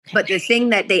But the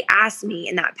thing that they asked me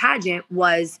in that pageant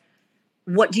was,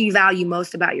 what do you value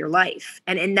most about your life?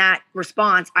 And in that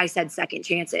response, I said second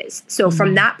chances. So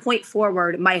from that point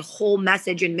forward, my whole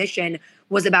message and mission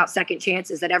was about second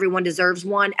chances, that everyone deserves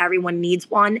one, everyone needs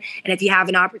one. And if you have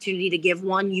an opportunity to give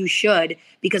one, you should,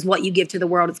 because what you give to the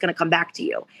world is going to come back to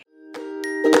you.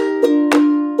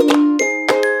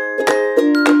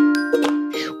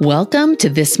 Welcome to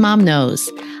This Mom Knows.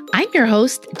 I'm your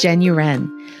host, Jen Uren.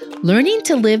 Learning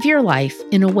to live your life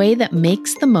in a way that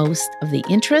makes the most of the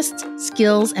interests,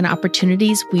 skills, and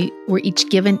opportunities we were each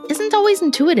given isn't always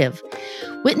intuitive.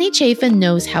 Whitney Chafin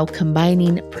knows how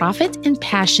combining profit and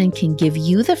passion can give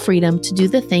you the freedom to do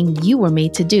the thing you were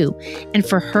made to do. And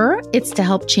for her, it's to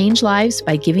help change lives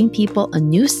by giving people a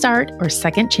new start or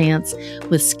second chance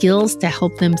with skills to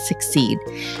help them succeed.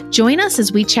 Join us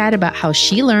as we chat about how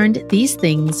she learned these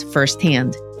things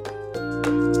firsthand.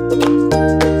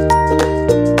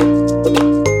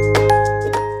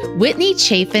 Whitney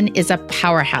Chafin is a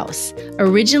powerhouse.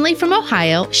 Originally from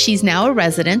Ohio, she's now a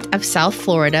resident of South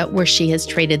Florida, where she has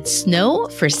traded snow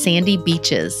for sandy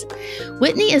beaches.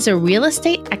 Whitney is a real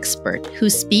estate expert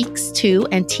who speaks to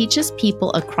and teaches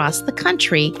people across the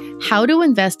country how to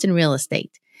invest in real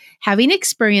estate. Having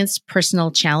experienced personal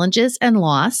challenges and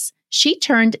loss, she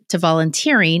turned to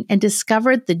volunteering and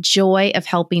discovered the joy of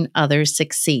helping others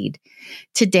succeed.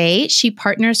 Today, she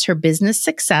partners her business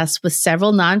success with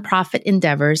several nonprofit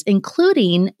endeavors,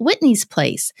 including Whitney's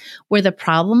Place, where the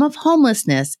problem of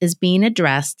homelessness is being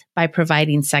addressed by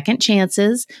providing second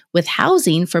chances with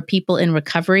housing for people in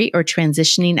recovery or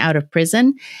transitioning out of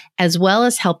prison, as well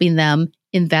as helping them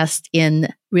invest in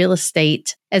real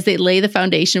estate as they lay the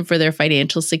foundation for their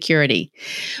financial security.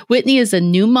 Whitney is a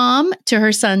new mom to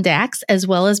her son Dax, as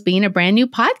well as being a brand new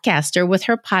podcaster with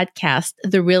her podcast,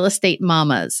 The Real Estate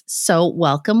Mamas. So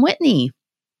welcome, Whitney.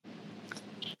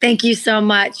 Thank you so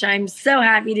much. I'm so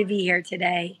happy to be here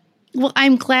today. Well,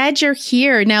 I'm glad you're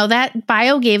here. Now, that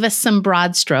bio gave us some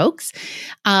broad strokes,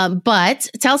 but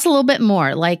tell us a little bit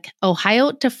more. Like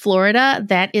Ohio to Florida,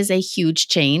 that is a huge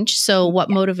change. So what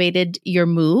motivated your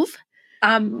move?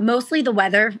 Mostly the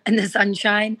weather and the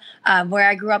sunshine. Where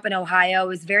I grew up in Ohio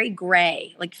is very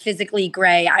gray, like physically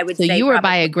gray, I would say. So you were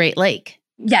by a Great Lake.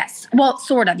 Yes. Well,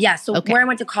 sort of. Yes. So Okay. where I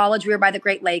went to college, we were by the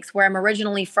Great Lakes. Where I'm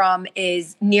originally from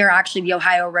is near actually the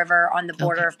Ohio River on the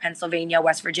border of Pennsylvania,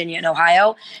 West Virginia, and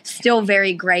Ohio. Still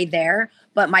very gray there.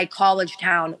 But my college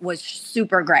town was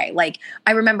super gray. Like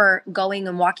I remember going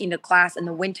and walking to class in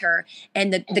the winter,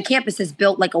 and the campus is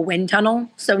built like a wind tunnel.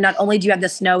 So not only do you have the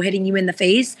snow hitting you in the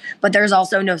face, but there's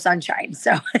also no sunshine.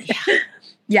 So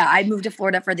yeah, I moved to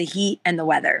Florida for the heat and the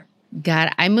weather.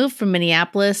 God, I moved from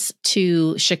Minneapolis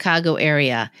to Chicago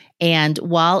area. And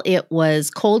while it was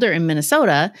colder in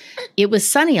Minnesota, it was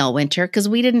sunny all winter because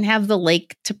we didn't have the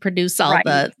lake to produce all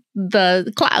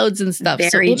the clouds and stuff.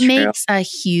 So it makes a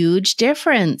huge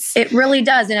difference. It really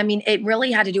does. And I mean, it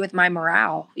really had to do with my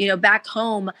morale. You know, back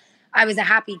home, I was a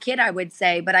happy kid, I would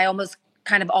say, but I almost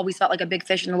kind of always felt like a big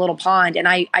fish in a little pond. And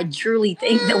I truly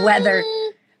think the weather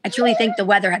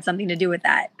had something to do with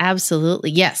that.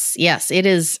 Absolutely. Yes. Yes, it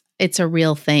is. It's a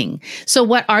real thing. So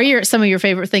what are some of your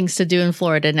favorite things to do in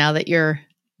Florida now that you're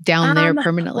down there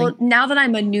permanently? Well, now that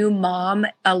I'm a new mom,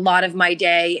 a lot of my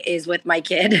day is with my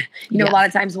kid. A lot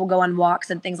of times we'll go on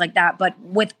walks and things like that. But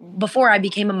before I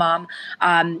became a mom,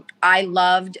 I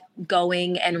loved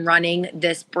going and running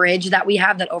this bridge that we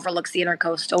have that overlooks the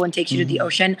Intercoastal and takes you to the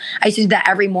ocean. I used to do that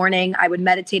every morning. I would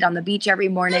meditate on the beach every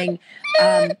morning.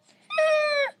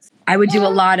 I would do a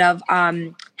lot of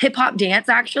hip hop dance,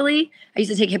 actually. I used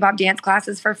to take hip hop dance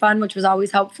classes for fun, which was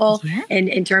always helpful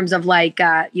in terms of like,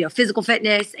 physical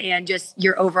fitness and just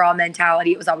your overall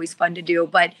mentality. It was always fun to do.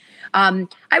 But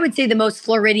I would say the most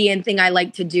Floridian thing I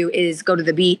like to do is go to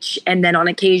the beach. And then on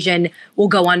occasion, we'll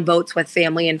go on boats with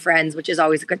family and friends, which is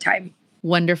always a good time.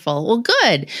 Wonderful. Well,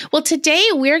 good. Well, today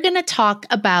we're going to talk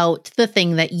about the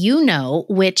thing that you know,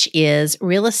 which is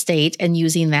real estate and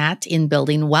using that in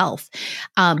building wealth.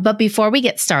 But before we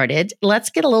get started,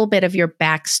 let's get a little bit of your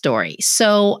backstory.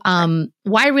 So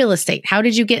why real estate? How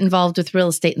did you get involved with real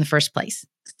estate in the first place?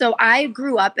 So I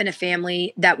grew up in a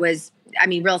family that was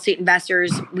real estate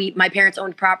investors. My parents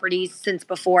owned properties since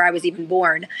before I was even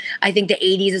born. I think the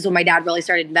 80s is when my dad really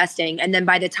started investing. And then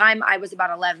by the time I was about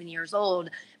 11 years old,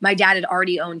 my dad had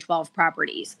already owned 12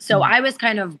 properties. So I was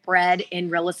kind of bred in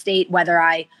real estate, whether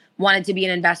I wanted to be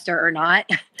an investor or not.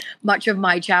 Much of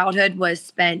my childhood was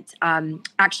spent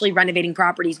actually renovating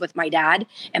properties with my dad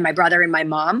and my brother and my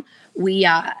mom.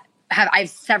 I have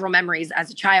several memories as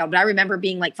a child, but I remember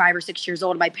being like 5 or 6 years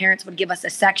old. My parents would give us a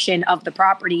section of the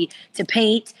property to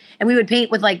paint, and we would paint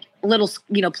with like little,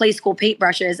 play school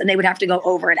paintbrushes, and they would have to go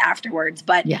over it afterwards.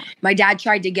 But my dad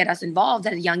tried to get us involved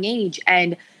at a young age.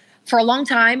 And for a long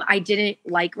time, I didn't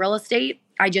like real estate.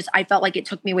 I felt like it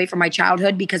took me away from my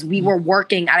childhood because we were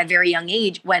working at a very young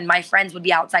age when my friends would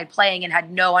be outside playing and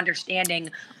had no understanding,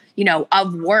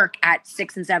 of work at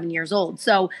 6 and 7 years old.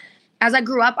 So as I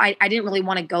grew up, I didn't really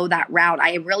want to go that route.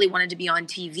 I really wanted to be on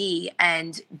TV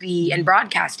and be in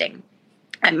broadcasting.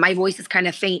 And my voice is kind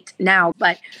of faint now,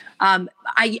 but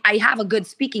I have a good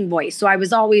speaking voice. So I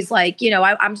was always like,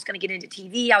 I'm just going to get into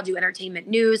TV. I'll do entertainment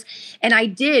news. And I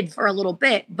did for a little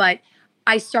bit, but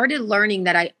I started learning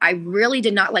that I really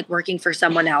did not like working for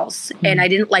someone else. And I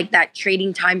didn't like that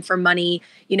trading time for money,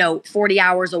 40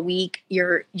 hours a week,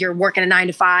 you're working a 9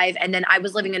 to 5. And then I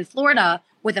was living in Florida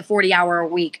with a 40-hour a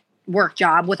week work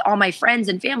job with all my friends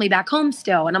and family back home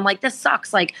still. And I'm like, this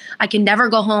sucks. Like, I can never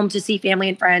go home to see family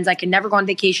and friends. I can never go on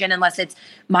vacation unless it's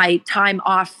my time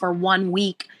off for 1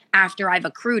 week after I've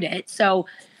accrued it. So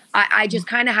I just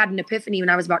kind of had an epiphany when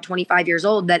I was about 25 years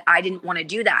old that I didn't want to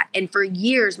do that. And for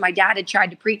years, my dad had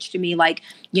tried to preach to me, like,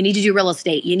 you need to do real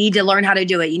estate. You need to learn how to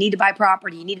do it. You need to buy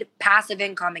property. You need passive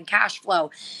income and cash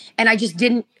flow. And I just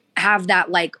didn't have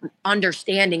that like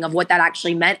understanding of what that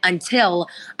actually meant until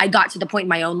I got to the point in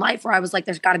my own life where I was like,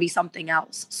 there's got to be something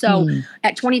else. So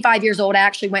at 25 years old, I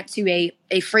actually went to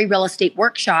a free real estate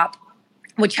workshop,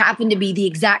 which happened to be the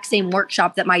exact same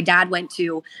workshop that my dad went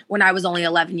to when I was only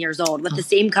 11 years old with the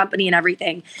same company and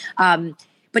everything.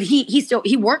 But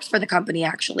he works for the company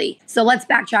actually. So let's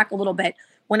backtrack a little bit.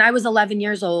 When I was 11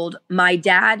 years old, my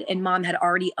dad and mom had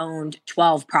already owned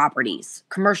 12 properties,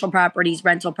 commercial properties,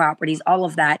 rental properties, all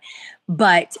of that.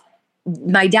 But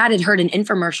my dad had heard an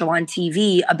infomercial on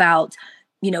TV about,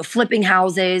 flipping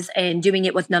houses and doing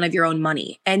it with none of your own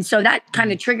money. And so that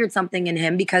kind of triggered something in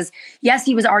him because yes,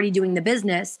 he was already doing the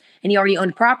business and he already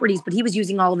owned properties, but he was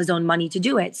using all of his own money to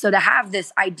do it. So to have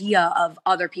this idea of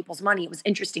other people's money, it was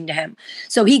interesting to him.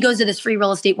 So he goes to this free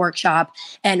real estate workshop,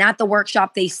 and at the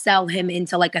workshop, they sell him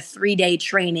into like a 3-day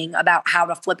training about how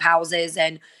to flip houses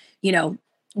and,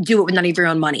 do it with none of your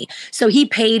own money. So he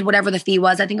paid whatever the fee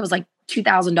was. I think it was like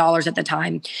 $2,000 at the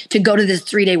time to go to this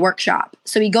 3-day workshop.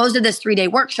 So he goes to this 3-day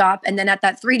workshop. And then at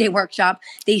that 3-day workshop,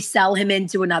 they sell him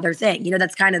into another thing.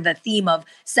 That's kind of the theme of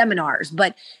seminars.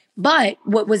 But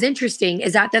what was interesting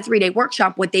is at the 3-day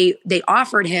workshop, what they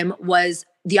offered him was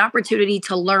the opportunity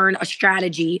to learn a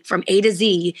strategy from A to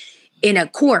Z in a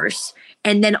course,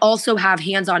 and then also have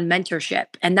hands-on mentorship.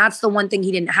 And that's the one thing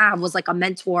he didn't have, was like a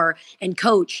mentor and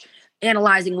coach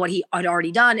analyzing what he had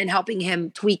already done and helping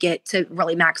him tweak it to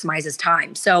really maximize his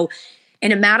time. So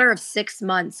in a matter of 6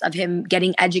 months of him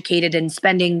getting educated and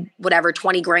spending whatever,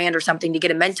 20 grand or something to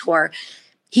get a mentor,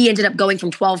 he ended up going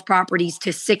from 12 properties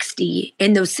to 60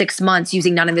 in those 6 months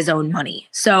using none of his own money.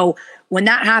 So when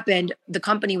that happened, the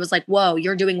company was like, whoa,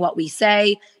 you're doing what we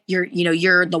say. You're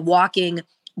the walking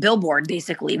billboard,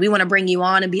 basically. We want to bring you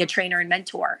on and be a trainer and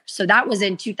mentor. So that was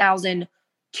in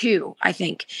 2002, I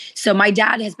think. So my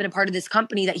dad has been a part of this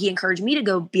company that he encouraged me to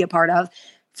go be a part of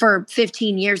for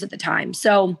 15 years at the time.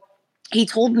 So he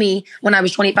told me when I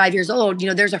was 25 years old,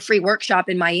 there's a free workshop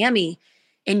in Miami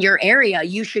in your area.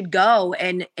 You should go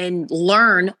and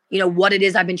learn, what it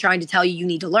is I've been trying to tell you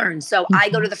need to learn. So I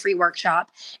go to the free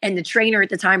workshop, and the trainer at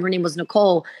the time, her name was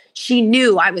Nicole. She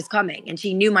knew I was coming, and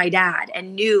she knew my dad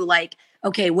and knew like,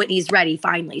 okay, Whitney's ready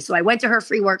finally. So I went to her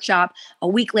free workshop. A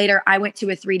week later, I went to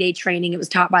a 3-day training. It was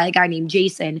taught by a guy named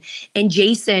Jason. And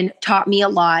Jason taught me a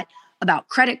lot about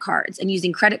credit cards and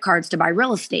using credit cards to buy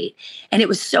real estate. And it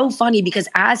was so funny because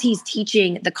as he's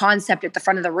teaching the concept at the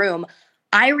front of the room,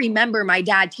 I remember my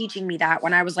dad teaching me that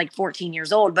when I was like 14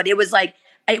 years old, but it was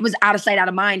out of sight, out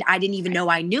of mind. I didn't even know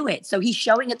I knew it. So he's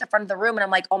showing at the front of the room and I'm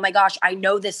like, oh my gosh, I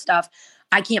know this stuff.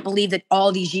 I can't believe that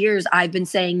all these years I've been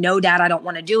saying, no, Dad, I don't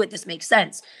want to do it. This makes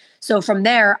sense. So from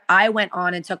there, I went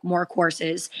on and took more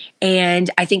courses. And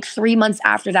I think 3 months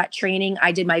after that training,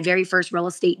 I did my very first real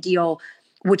estate deal,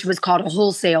 which was called a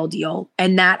wholesale deal.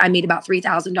 And that I made about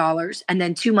 $3,000. And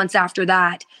then 2 months after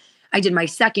that, I did my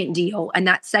second deal. And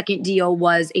that second deal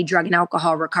was a drug and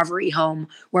alcohol recovery home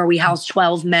where we housed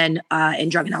 12 men in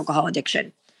drug and alcohol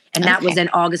addiction. And that was in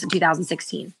August of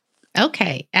 2016.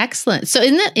 Okay, excellent. So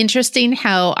isn't it interesting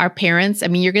how our parents,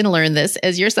 you're going to learn this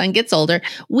as your son gets older,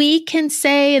 we can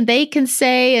say and they can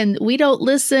say and we don't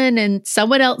listen and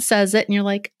someone else says it and you're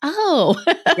like, oh.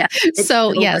 Yeah,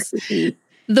 so yes,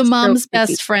 the mom's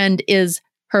best friend is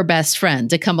her best friend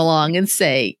to come along and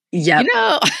say,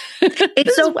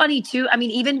 It's so funny too. I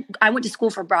mean, even I went to school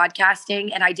for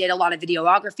broadcasting and I did a lot of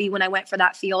videography when I went for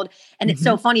that field. And it's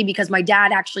so funny because my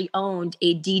dad actually owned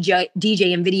a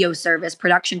DJ and video service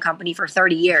production company for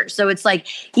 30 years. So it's like,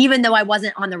 even though I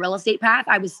wasn't on the real estate path,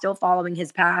 I was still following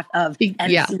his path of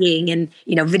emceeing and,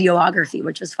 videography,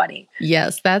 which was funny.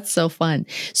 Yes, that's so fun.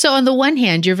 So on the one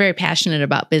hand, you're very passionate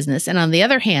about business. And on the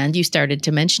other hand, you started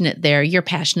to mention it there, you're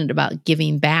passionate about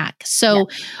giving back. So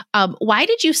why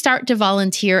did you start to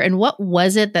volunteer, and what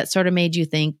was it that sort of made you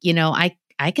think,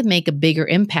 I could make a bigger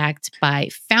impact by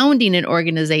founding an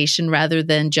organization rather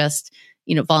than just,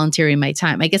 volunteering my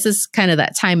time? I guess it's kind of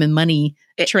that time and money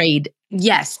trade.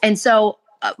 Yes. And so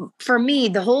for me,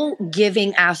 the whole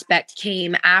giving aspect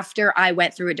came after I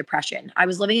went through a depression. I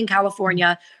was living in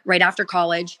California right after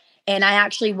college, and I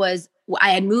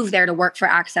had moved there to work for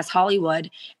Access Hollywood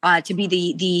to be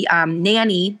the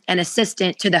nanny and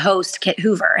assistant to the host, Kit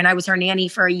Hoover. And I was her nanny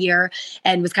for a year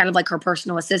and was kind of like her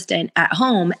personal assistant at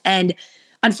home. And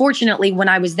unfortunately, when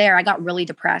I was there, I got really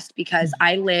depressed because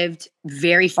I lived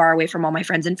very far away from all my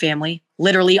friends and family,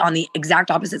 literally on the exact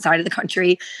opposite side of the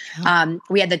country.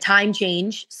 We had the time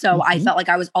change. So I felt like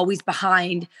I was always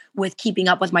behind with keeping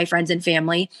up with my friends and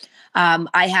family.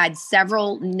 I had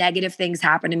several negative things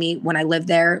happen to me when I lived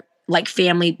there, like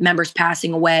family members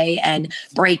passing away and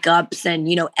breakups and,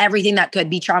 everything that could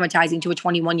be traumatizing to a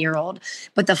 21-year-old.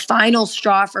 But the final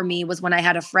straw for me was when I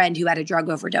had a friend who had a drug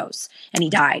overdose and he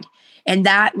died. And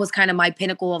that was kind of my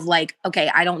pinnacle of like,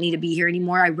 okay, I don't need to be here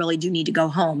anymore. I really do need to go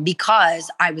home because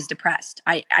I was depressed.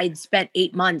 I'd spent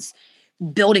 8 months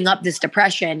building up this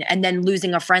depression, and then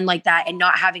losing a friend like that and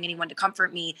not having anyone to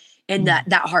comfort me in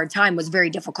that hard time was very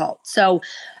difficult. So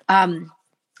I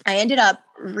ended up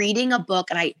reading a book,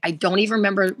 and I don't even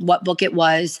remember what book it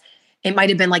was. It might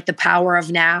have been like The Power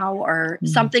of Now or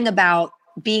something about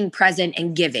being present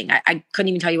and giving. I couldn't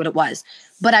even tell you what it was.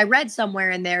 But I read somewhere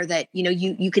in there that,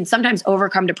 you can sometimes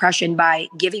overcome depression by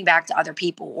giving back to other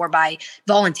people or by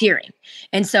volunteering.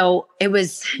 And so it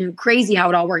was crazy how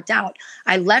it all worked out.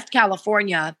 I left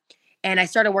California and I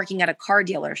started working at a car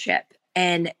dealership.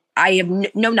 And I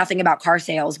know nothing about car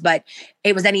sales, but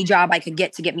it was any job I could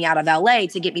get to get me out of LA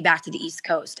to get me back to the East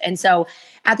Coast. And so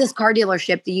at this car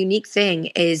dealership, the unique thing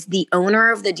is the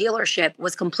owner of the dealership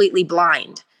was completely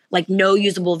blind, like no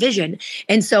usable vision.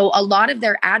 And so a lot of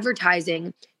their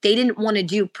advertising, they didn't want to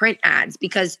do print ads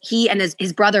because he and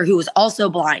his brother, who was also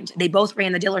blind, they both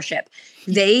ran the dealership.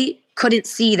 They couldn't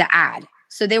see the ad.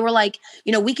 So they were like,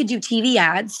 we could do TV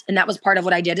ads. And that was part of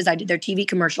what I did, is I did their TV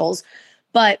commercials.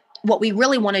 But what we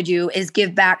really want to do is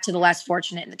give back to the less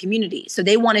fortunate in the community. So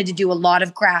they wanted to do a lot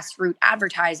of grassroots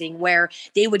advertising where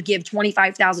they would give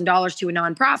 $25,000 to a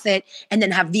nonprofit and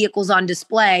then have vehicles on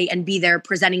display and be their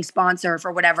presenting sponsor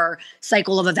for whatever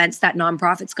cycle of events that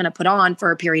nonprofit's going to put on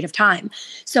for a period of time.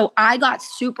 So I got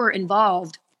super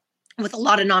involved with a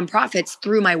lot of nonprofits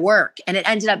through my work. And it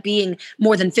ended up being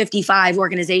more than 55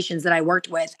 organizations that I worked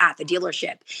with at the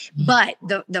dealership. But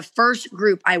the first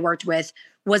group I worked with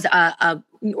was an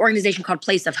organization called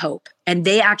Place of Hope. And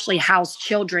they actually house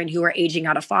children who are aging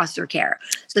out of foster care.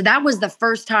 So that was the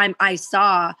first time I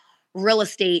saw real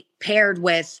estate paired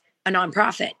with a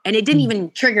nonprofit. And it didn't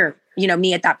even trigger,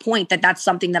 me at that point that that's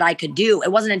something that I could do.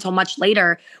 It wasn't until much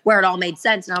later where it all made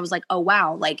sense. And I was like, oh,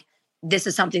 wow, like this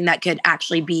is something that could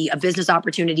actually be a business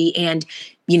opportunity and,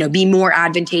 be more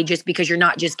advantageous because you're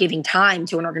not just giving time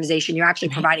to an organization, you're actually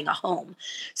providing a home.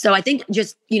 So I think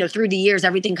just, through the years,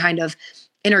 everything kind of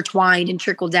intertwined and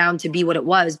trickled down to be what it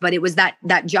was. But it was that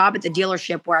job at the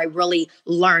dealership where I really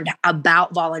learned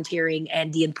about volunteering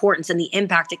and the importance and the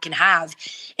impact it can have.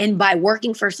 And by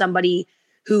working for somebody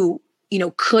who,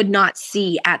 could not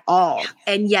see at all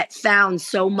and yet found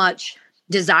so much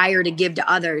desire to give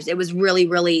to others, it was really,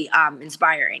 really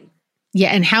inspiring.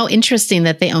 Yeah. And how interesting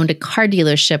that they owned a car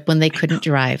dealership when they couldn't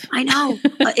drive. I know.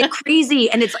 It's crazy.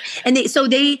 And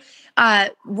they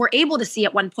were able to see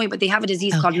at one point, but they have a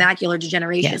disease called macular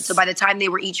degeneration. Yes. So by the time they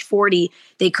were each 40,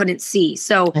 they couldn't see.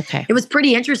 So it was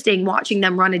pretty interesting watching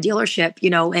them run a dealership,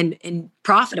 and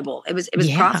profitable. It was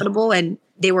profitable, and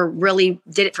they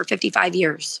did it for 55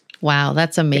 years. Wow,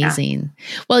 that's amazing.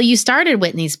 Yeah. Well, you started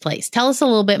Whitney's Place. Tell us a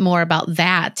little bit more about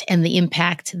that and the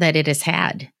impact that it has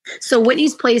had. So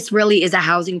Whitney's Place really is a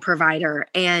housing provider.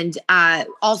 And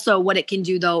also what it can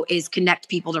do, though, is connect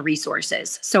people to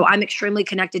resources. So I'm extremely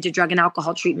connected to drug and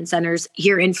alcohol treatment centers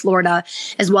here in Florida,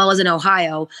 as well as in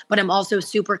Ohio. But I'm also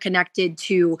super connected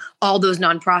to all those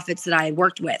nonprofits that I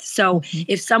worked with. So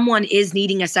if someone is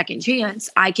needing a second chance,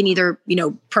 I can either,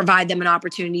 provide them an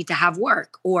opportunity to have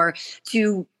work or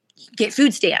to get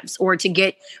food stamps or to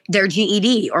get their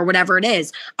GED or whatever it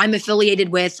is. I'm affiliated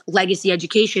with Legacy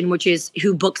Education, which is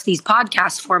who books these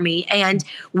podcasts for me. And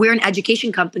we're an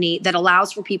education company that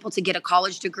allows for people to get a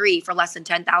college degree for less than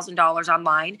 $10,000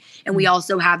 online. And we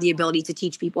also have the ability to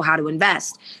teach people how to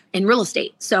invest in real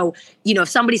estate. So, if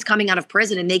somebody's coming out of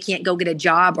prison and they can't go get a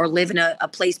job or live in a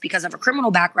place because of a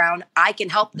criminal background, I can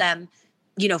help them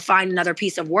find another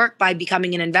piece of work by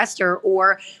becoming an investor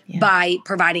or by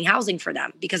providing housing for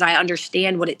them, because I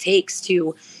understand what it takes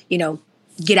to,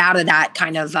 get out of that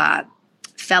kind of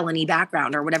felony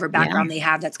background or whatever background they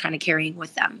have that's kind of carrying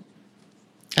with them.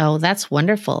 Oh, that's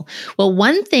wonderful. Well,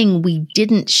 one thing we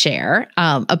didn't share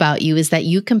about you is that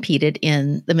you competed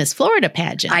in the Miss Florida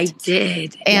pageant. I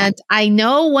did. And I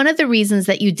know one of the reasons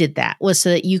that you did that was so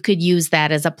that you could use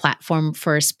that as a platform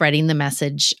for spreading the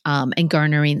message and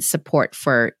garnering support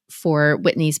for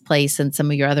Whitney's Place and some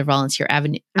of your other volunteer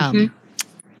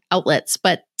outlets.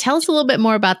 But tell us a little bit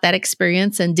more about that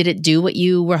experience, and did it do what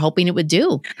you were hoping it would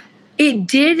do? It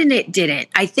did and it didn't.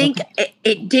 I think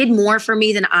it did more for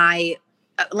me than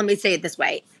let me say it this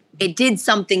way. It did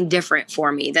something different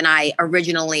for me than I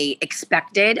originally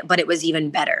expected, but it was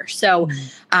even better. So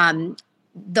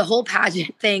the whole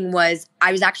pageant thing was,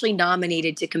 I was actually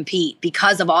nominated to compete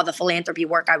because of all the philanthropy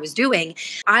work I was doing.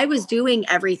 I was doing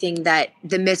everything that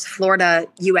the Miss Florida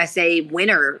USA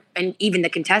winner and even the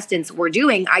contestants were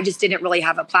doing. I just didn't really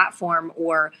have a platform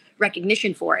or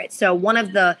recognition for it. So one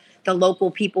of the local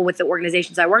people with the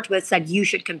organizations I worked with said, you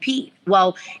should compete.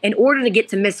 Well, in order to get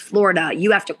to Miss Florida,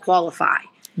 you have to qualify.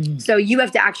 So you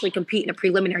have to actually compete in a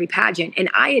preliminary pageant. And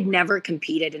I had never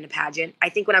competed in a pageant. I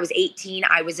think when I was 18,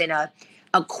 I was in a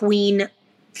queen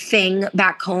thing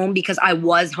back home because I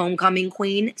was homecoming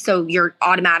queen. So you're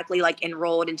automatically like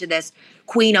enrolled into this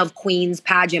Queen of Queens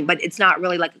pageant, but it's not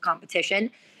really like a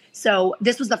competition. So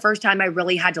this was the first time I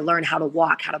really had to learn how to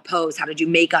walk, how to pose, how to do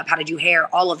makeup, how to do hair,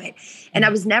 all of it. And I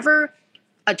was never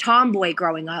a tomboy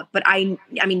growing up, but I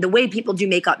mean, the way people do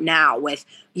makeup now with,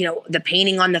 the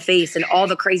painting on the face and all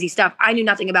the crazy stuff, I knew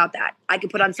nothing about that. I could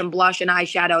put on some blush and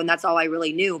eyeshadow and that's all I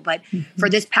really knew. But for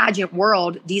this pageant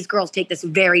world, these girls take this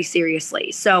very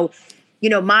seriously. So,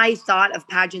 my thought of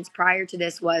pageants prior to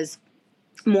this was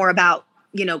more about,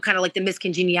 kind of like the Miss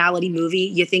Congeniality movie.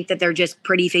 You think that they're just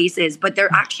pretty faces, but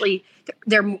they're actually,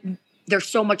 there's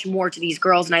so much more to these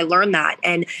girls. And I learned that.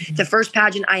 And the first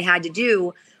pageant I had to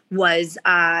do was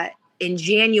in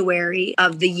January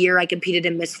of the year I competed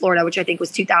in Miss Florida, which I think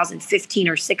was 2015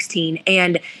 or 16.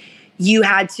 And you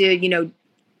had to,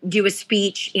 do a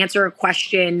speech, answer a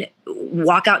question,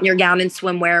 walk out in your gown and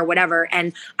swimwear, whatever.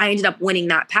 And I ended up winning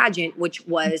that pageant, which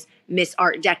was Miss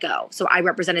Art Deco. So I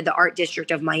represented the art district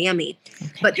of Miami.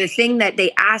 Okay. But the thing that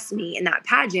they asked me in that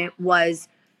pageant was,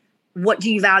 what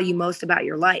do you value most about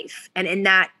your life? And in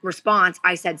that response,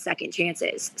 I said second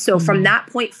chances. So from that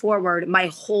point forward, my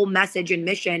whole message and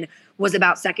mission was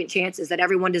about second chances, that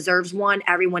everyone deserves one,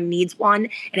 everyone needs one.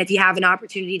 And if you have an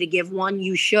opportunity to give one,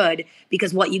 you should,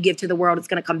 because what you give to the world is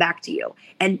going to come back to you.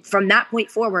 And from that point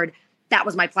forward, that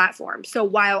was my platform. So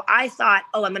while I thought,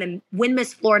 I'm going to win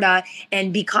Miss Florida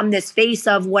and become this face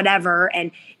of whatever,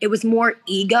 and it was more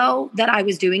ego that I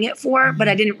was doing it for, but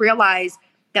I didn't realize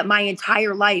that my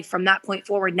entire life from that point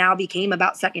forward now became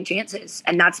about second chances.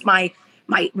 And that's my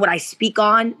what I speak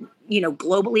on,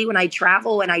 globally when I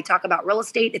travel and I talk about real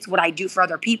estate. It's what I do for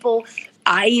other people.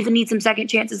 I even need some second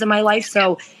chances in my life.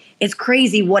 So it's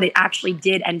crazy what it actually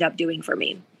did end up doing for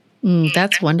me.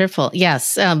 That's wonderful.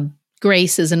 Yes.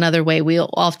 Grace is another way. We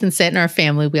often say it in our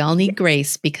family. We all need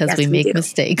grace because we make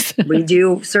mistakes. We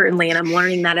do, certainly. And I'm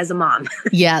learning that as a mom.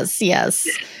 Yes.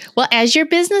 Well, as your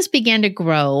business began to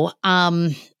grow,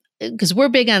 because we're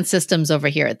big on systems over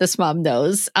here at This Mom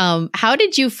Knows, how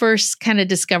did you first kind of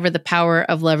discover the power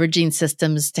of leveraging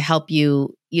systems to help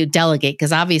you delegate?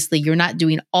 Because obviously you're not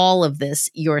doing all of this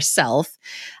yourself.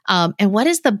 And what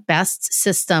is the best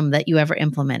system that you ever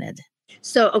implemented?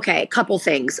 So, a couple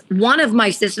things. One of my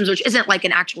systems, which isn't like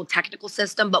an actual technical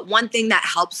system, but one thing that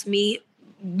helps me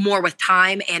more with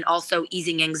time and also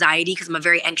easing anxiety, because I'm a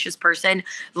very anxious person,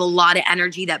 with a lot of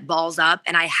energy that balls up,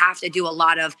 and I have to do a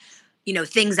lot of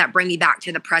things that bring me back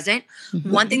to the present.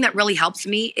 One thing that really helps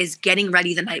me is getting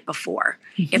ready the night before.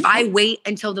 If I wait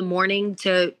until the morning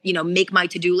to, make my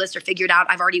to-do list or figure it out,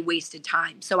 I've already wasted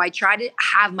time. So I try to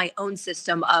have my own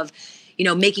system of,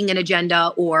 making an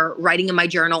agenda or writing in my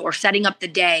journal or setting up the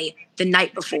day the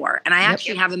night before. And I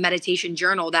actually have a meditation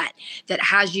journal that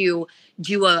has you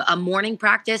do a morning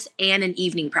practice and an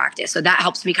evening practice. So that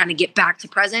helps me kind of get back to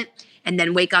present and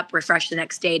then wake up refreshed the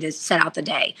next day to set out the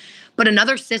day. But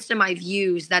another system I've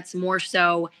used that's more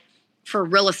so for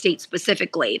real estate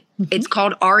specifically. It's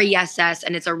called RESS,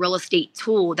 and it's a real estate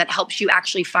tool that helps you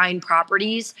actually find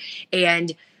properties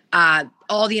and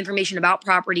all the information about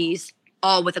properties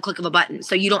all with a click of a button.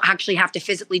 So you don't actually have to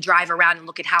physically drive around and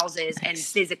look at houses and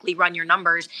physically run your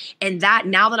numbers. And that,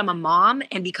 now that I'm a mom,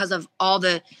 and because of all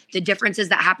the differences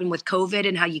that happen with COVID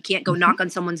and how you can't go knock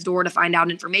on someone's door to find out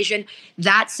information,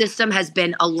 that system has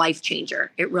been a life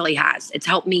changer. It really has. It's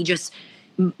helped me just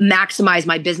maximize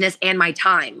my business and my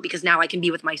time, because now I can be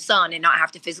with my son and not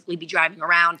have to physically be driving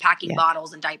around, packing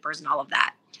bottles and diapers and all of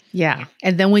that. Yeah.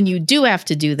 And then when you do have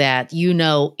to do that,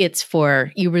 it's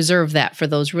you reserve that for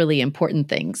those really important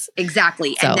things.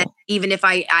 Exactly. So, and then even if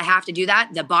I have to do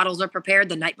that, the bottles are prepared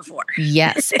the night before.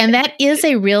 Yes. And that is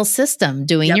a real system,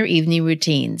 doing your evening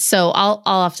routine. So I'll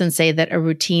often say that a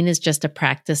routine is just a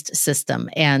practiced system.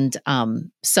 And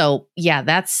so yeah,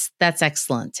 that's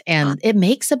excellent. And it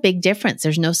makes a big difference.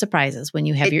 There's no surprises when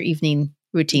you have your evening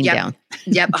routine down.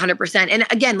 Yep, 100%. And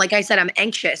again, like I said, I'm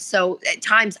anxious. So at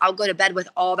times I'll go to bed with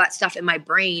all that stuff in my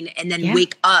brain and then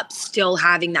wake up still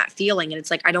having that feeling. And it's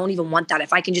like, I don't even want that.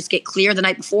 If I can just get clear the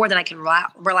night before, then I can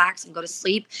relax and go to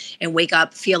sleep and wake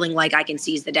up feeling like I can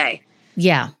seize the day.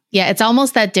 Yeah. Yeah. It's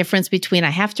almost that difference between I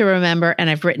have to remember and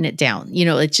I've written it down.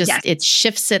 It just, it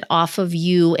shifts it off of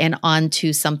you and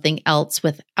onto something else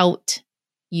without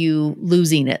you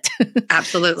losing it.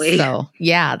 Absolutely. So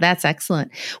yeah, that's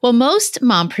excellent. Well, most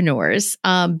mompreneurs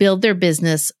build their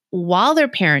business while they're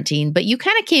parenting, but you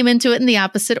kind of came into it in the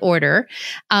opposite order.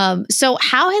 So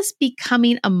how has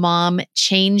becoming a mom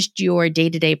changed your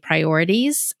day-to-day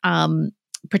priorities,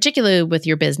 particularly with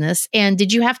your business? And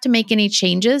did you have to make any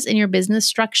changes in your business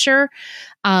structure?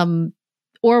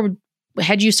 Or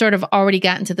had you sort of already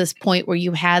gotten to this point where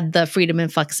you had the freedom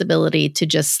and flexibility to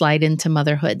just slide into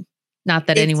motherhood? Not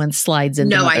that anyone slides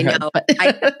into motherhood. No, I know. But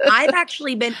I've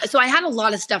actually so I had a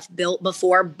lot of stuff built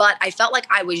before, but I felt like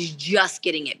I was just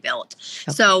getting it built.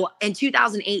 Okay. So in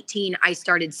 2018, I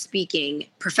started speaking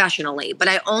professionally, but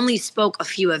I only spoke a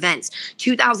few events.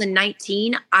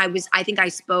 2019, I think I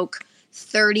spoke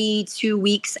 32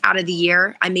 weeks out of the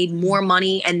year. I made more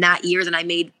money in that year than I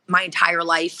made my entire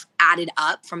life added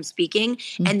up from speaking.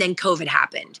 And then COVID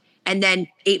happened. And then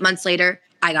 8 months later,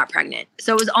 I got pregnant.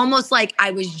 So it was almost like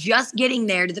I was just getting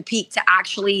there to the peak to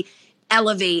actually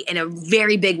elevate in a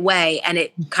very big way. And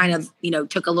it kind of,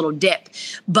 took a little dip,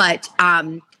 but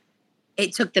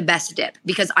it took the best dip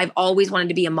because I've always wanted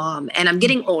to be a mom, and I'm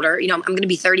getting older. I'm going to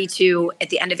be 32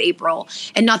 at the end of April,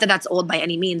 and not that that's old by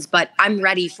any means, but I'm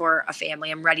ready for a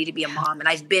family. I'm ready to be a mom, and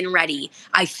I've been ready,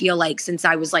 I feel like, since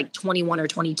I was like 21 or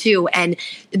 22. And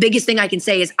the biggest thing I can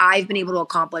say is I've been able to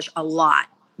accomplish a lot.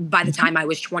 By the time I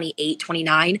was 28,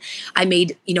 29, I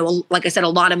made, like I said, a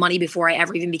lot of money before I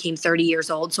ever even became 30 years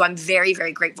old. So I'm very,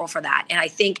 very grateful for that. And I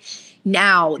think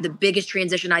now the biggest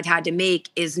transition I've had to make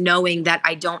is knowing that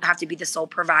I don't have to be the sole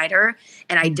provider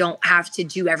and I don't have to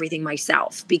do everything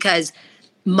myself, because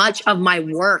much of my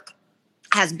work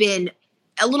has been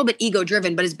a little bit ego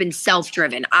driven, but it's been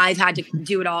self-driven. I've had to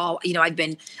do it all.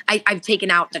 I've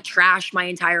taken out the trash my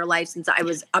entire life since I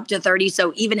was up to 30.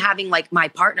 So even having like my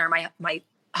partner, my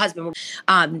husband,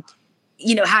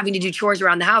 having to do chores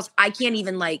around the house, I can't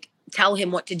even like tell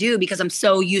him what to do because I'm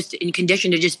so used to and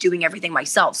conditioned to just doing everything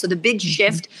myself. So the big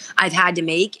shift I've had to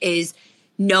make is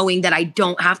knowing that I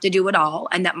don't have to do it all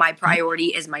and that my priority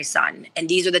is my son. And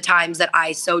these are the times that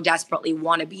I so desperately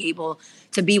want to be able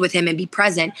to be with him and be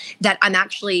present, that I'm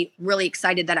actually really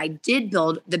excited that I did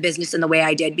build the business in the way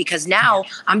I did, because now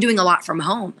I'm doing a lot from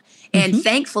home. And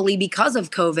thankfully, because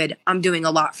of COVID, I'm doing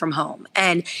a lot from home.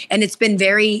 And it's been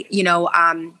very,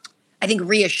 I think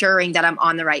reassuring that I'm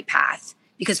on the right path.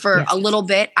 Because for a little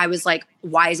bit, I was like,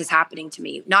 why is this happening to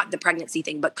me? Not the pregnancy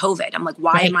thing, but COVID. I'm like,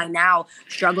 why am I now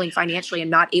struggling financially and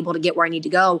not able to get where I need to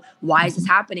go? Why is this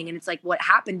happening? And it's like, what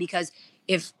happened? Because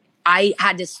if I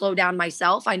had to slow down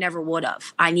myself, I never would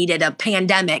have. I needed a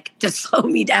pandemic to slow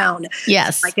me down.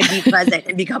 Yes. So I could be present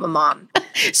and become a mom.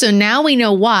 So now we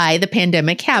know why the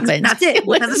pandemic happened. That's it. It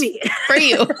was for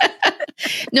you.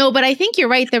 No, but I think you're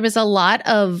right. There was a lot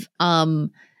of,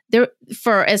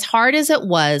 for as hard as it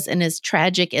was and as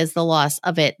tragic as the loss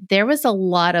of it, there was a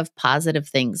lot of positive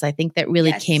things I think that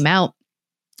really came out,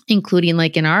 including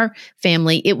like in our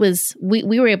family. It was, we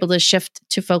were able to shift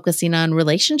to focusing on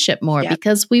relationship more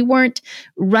because we weren't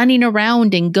running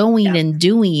around and going and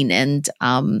doing. And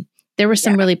there were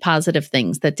some really positive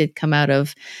things that did come out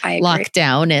of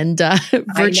lockdown and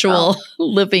virtual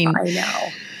living. I know.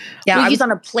 Yeah. I was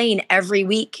on a plane every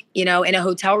week, in a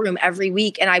hotel room every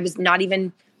week. And I was not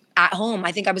even at home.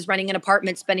 I think I was renting an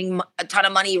apartment, spending a ton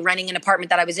of money renting an apartment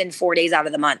that I was in 4 days out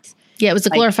of the month. Yeah, it was a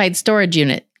glorified storage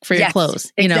unit for your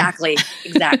clothes. Exactly.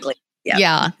 Yep.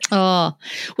 Yeah. Oh,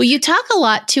 well, you talk a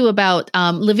lot too about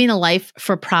living a life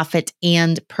for profit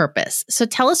and purpose. So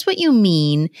tell us what you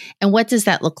mean and what does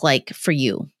that look like for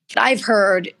you? I've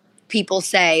heard people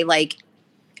say, like,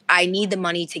 I need the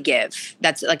money to give.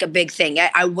 That's like a big thing.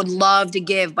 I would love to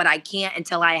give, but I can't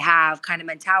until I have kind of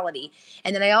mentality.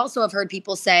 And then I also have heard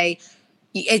people say,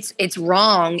 it's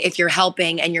wrong if you're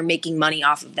helping and you're making money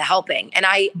off of the helping. And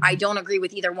I don't agree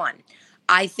with either one.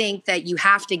 I think that you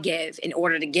have to give in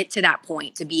order to get to that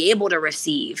point, to be able to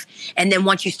receive. And then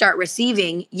once you start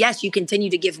receiving, yes, you continue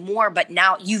to give more, but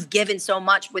now you've given so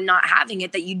much with not having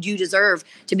it that you do deserve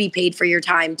to be paid for your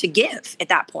time to give at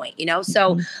that point, you know?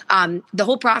 So the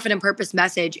whole profit and purpose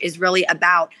message is really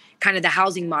about kind of the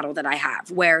housing model that I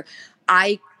have, where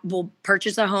I will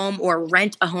purchase a home or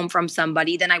rent a home from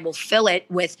somebody, then I will fill it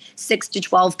with 6 to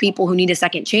 12 people who need a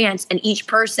second chance, and each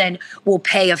person will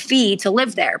pay a fee to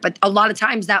live there. But a lot of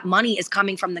times that money is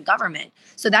coming from the government.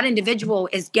 So that individual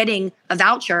is getting a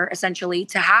voucher essentially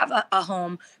to have a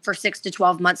home for 6 to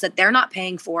 12 months that they're not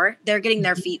paying for. They're getting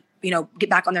their feet, get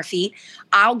back on their feet.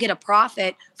 I'll get a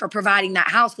profit for providing that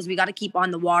house because we got to keep on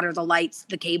the water, the lights,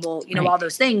 the cable, Right. all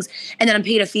those things. And then I'm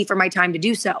paid a fee for my time to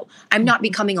do so. I'm not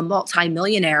becoming a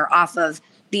multi-millionaire off of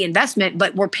the investment,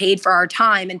 but we're paid for our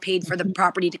time and paid for the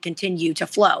property to continue to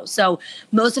flow. So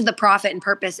most of the profit and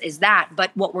purpose is that. But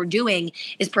what we're doing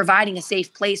is providing a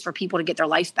safe place for people to get their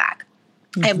life back.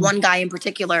 I have one guy in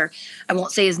particular, I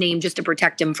won't say his name just to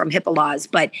protect him from HIPAA laws,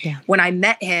 but when I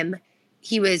met him,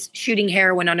 he was shooting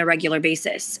heroin on a regular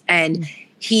basis. And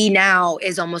he now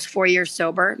is almost 4 years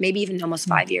sober, maybe even almost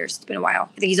 5 years. It's been a while.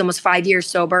 I think he's almost 5 years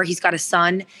sober. He's got a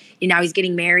son, and now he's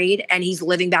getting married and he's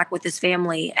living back with his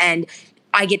family. And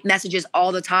I get messages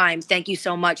all the time. Thank you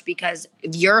so much, because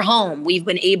of your home, we've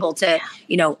been able to,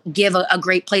 give a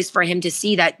great place for him to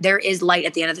see that there is light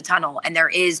at the end of the tunnel and there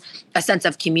is a sense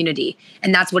of community.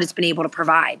 And that's what it's been able to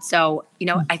provide. So,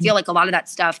 I feel like a lot of that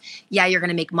stuff, you're going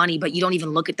to make money, but you don't even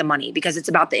look at the money because it's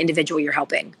about the individual you're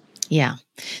helping. Yeah.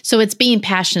 So it's being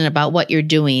passionate about what you're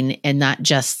doing and not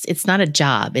just, it's not a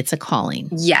job, it's a calling.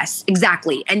 Yes,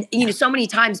 exactly. And, so many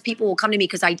times people will come to me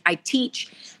because I teach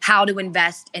how to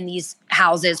invest in these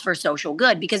houses for social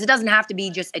good, because it doesn't have to be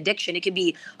just addiction. It could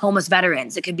be homeless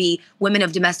veterans. It could be women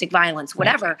of domestic violence,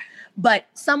 whatever. Right. But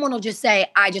someone will just say,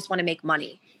 I just want to make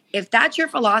money. If that's your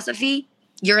philosophy,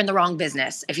 you're in the wrong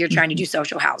business if you're trying to do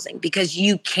social housing, because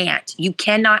you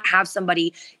cannot have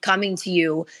somebody coming to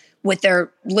you with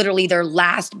literally their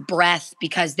last breath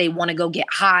because they want to go get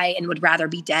high and would rather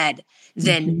be dead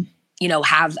than,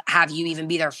 have you even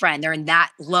be their friend. They're in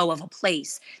that low of a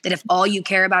place that if all you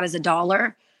care about is a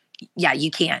dollar, you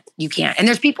can't. And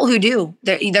there's people who do.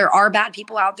 There are bad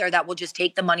people out there that will just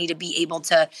take the money to be able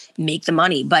to make the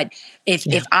money. But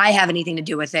if I have anything to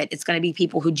do with it, it's going to be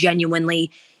people who genuinely,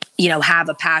 have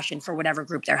a passion for whatever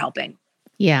group they're helping.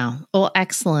 Yeah. Oh,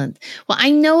 excellent. Well,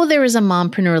 I know there is a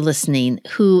mompreneur listening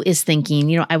who is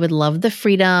thinking, I would love the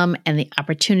freedom and the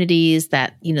opportunities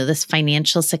that, this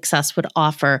financial success would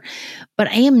offer, but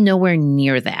I am nowhere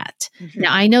near that. Mm-hmm.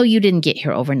 Now, I know you didn't get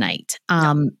here overnight,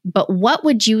 but what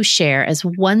would you share as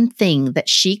one thing that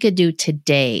she could do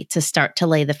today to start to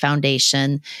lay the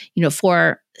foundation,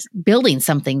 for building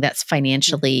something that's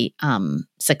financially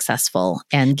successful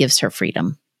and gives her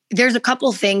freedom? There's a couple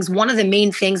things. One of the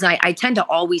main things, I tend to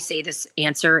always say this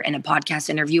answer in a podcast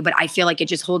interview, but I feel like it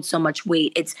just holds so much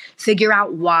weight. It's figure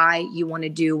out why you want to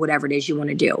do whatever it is you want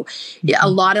to do. Mm-hmm. A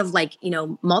lot of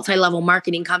multi-level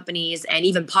marketing companies and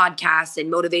even podcasts and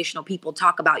motivational people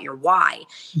talk about your why.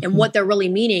 Mm-hmm. And what they're really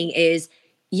meaning is,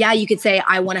 you could say,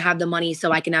 I want to have the money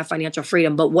so I can have financial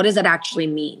freedom, but what does that actually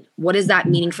mean? What is that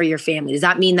meaning for your family? Does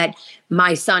that mean that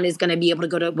my son is going to be able to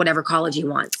go to whatever college he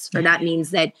wants? Or that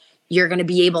means that you're going to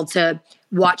be able to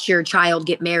watch your child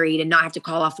get married and not have to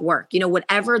call off work?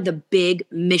 Whatever the big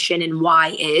mission and why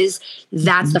is,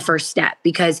 that's the first step,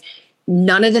 because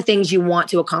none of the things you want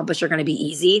to accomplish are going to be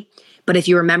easy. But if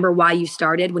you remember why you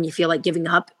started, when you feel like giving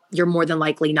up, you're more than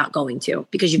likely not going to,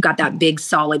 because you've got that big,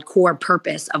 solid core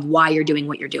purpose of why you're doing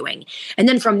what you're doing. And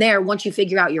then from there, once you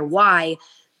figure out your why,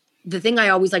 the thing I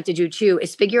always like to do too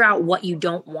is figure out what you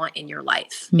don't want in your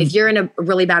life. Mm-hmm. If you're in a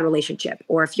really bad relationship,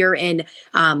 or if you're in,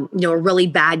 a really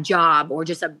bad job or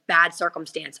just a bad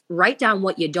circumstance, write down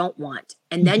what you don't want.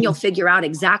 And then you'll figure out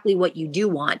exactly what you do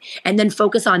want, and then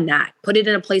focus on that. Put it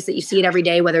in a place that you see it every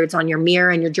day, whether it's on your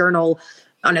mirror, in your journal,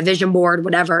 on a vision board,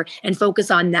 whatever, and focus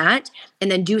on that.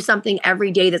 And then do something every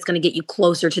day that's going to get you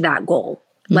closer to that goal.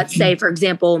 Mm-hmm. Let's say, for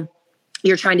example,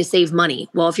 you're trying to save money.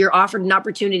 Well, if you're offered an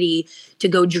opportunity to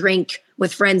go drink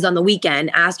with friends on the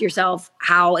weekend, ask yourself,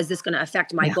 how is this going to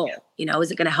affect my goal?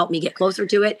 Is it going to help me get closer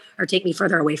to it or take me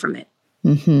further away from it?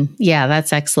 Mm-hmm. Yeah,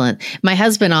 that's excellent. My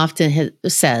husband often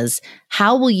says,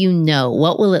 how will you know?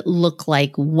 What will it look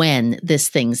like when this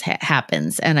thing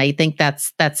happens? And I think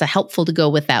that's a helpful to go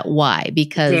with that why,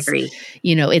 because, Very.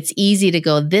 It's easy to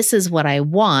go, this is what I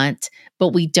want, but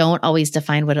we don't always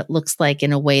define what it looks like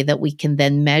in a way that we can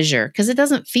then measure, because it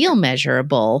doesn't feel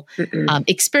measurable.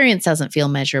 Experience doesn't feel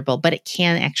measurable, but it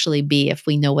can actually be if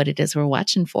we know what it is we're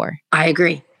watching for. I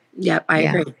agree. Yep, I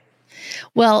agree.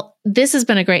 Well, this has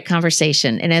been a great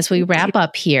conversation. And as we wrap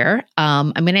up here,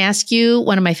 I'm going to ask you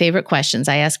one of my favorite questions.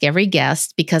 I ask every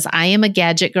guest because I am a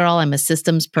gadget girl. I'm a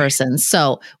systems person.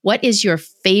 So what is your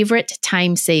favorite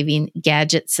time-saving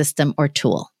gadget system or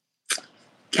tool?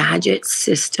 Gadget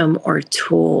system or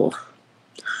tool.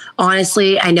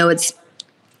 Honestly, I know it's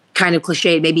kind of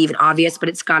cliched, maybe even obvious, but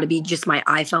it's got to be just my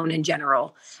iPhone in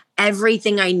general.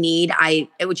 Everything I need,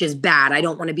 which is bad. I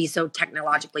don't want to be so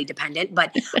technologically dependent,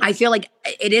 but I feel like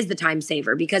it is the time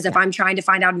saver, because if I'm trying to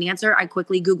find out an answer, I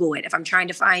quickly Google it. If I'm trying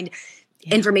to find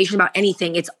information about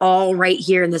anything, it's all right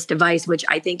here in this device, which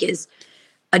I think is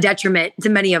a detriment to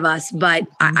many of us. But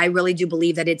I really do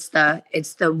believe that it's the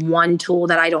one tool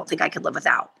that I don't think I could live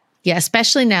without. Yeah,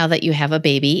 especially now that you have a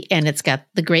baby and it's got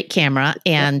the great camera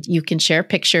and you can share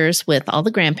pictures with all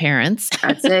the grandparents.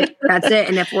 That's it.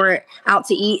 And if we're out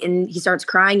to eat and he starts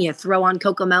crying, you throw on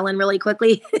CoComelon really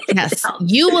quickly. Yes,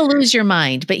 you will lose your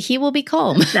mind, but he will be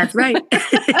calm. That's right.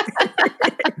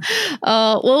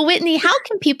 Well, Whitney, how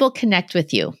can people connect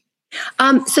with you?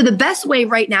 So the best way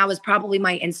right now is probably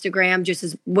my Instagram,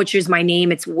 which is my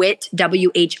name. It's Whit,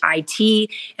 WHIT,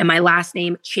 and my last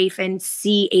name, Chaffin,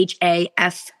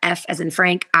 CHAFF as in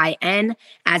Frank, IN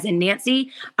as in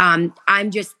Nancy. I'm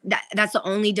just that's the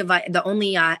only device, the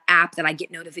only app that I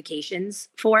get notifications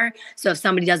for. So if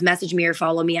somebody does message me or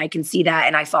follow me, I can see that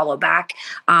and I follow back.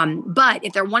 But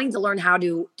if they're wanting to learn how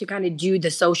to kind of do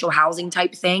the social housing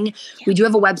type thing, we do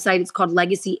have a website. It's called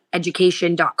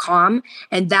legacyeducation.com,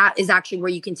 and that is actually where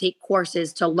you can take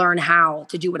courses to learn how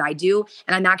to do what I do.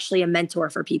 And I'm actually a mentor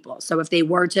for people. So if they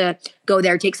were to go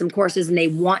there, take some courses, and they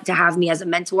want to have me as a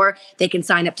mentor, they can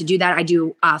sign up to do that. I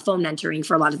do phone mentoring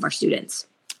for a lot of our students.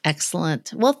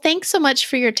 Excellent. Well, thanks so much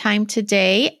for your time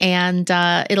today. And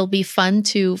it'll be fun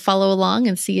to follow along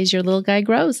and see as your little guy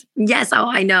grows. Yes. Oh,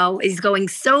 I know. He's going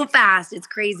so fast. It's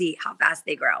crazy how fast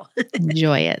they grow.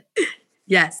 Enjoy it.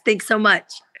 Yes. Thanks so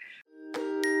much.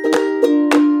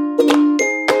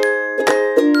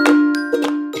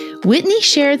 Whitney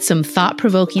shared some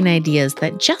thought-provoking ideas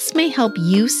that just may help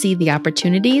you see the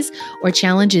opportunities or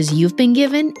challenges you've been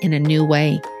given in a new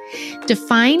way. To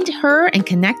find her and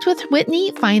connect with Whitney,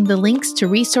 find the links to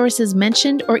resources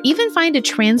mentioned, or even find a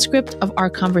transcript of our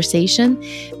conversation,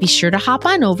 be sure to hop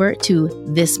on over to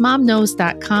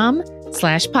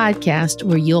thismomknows.com/podcast,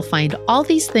 where you'll find all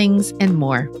these things and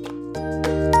more.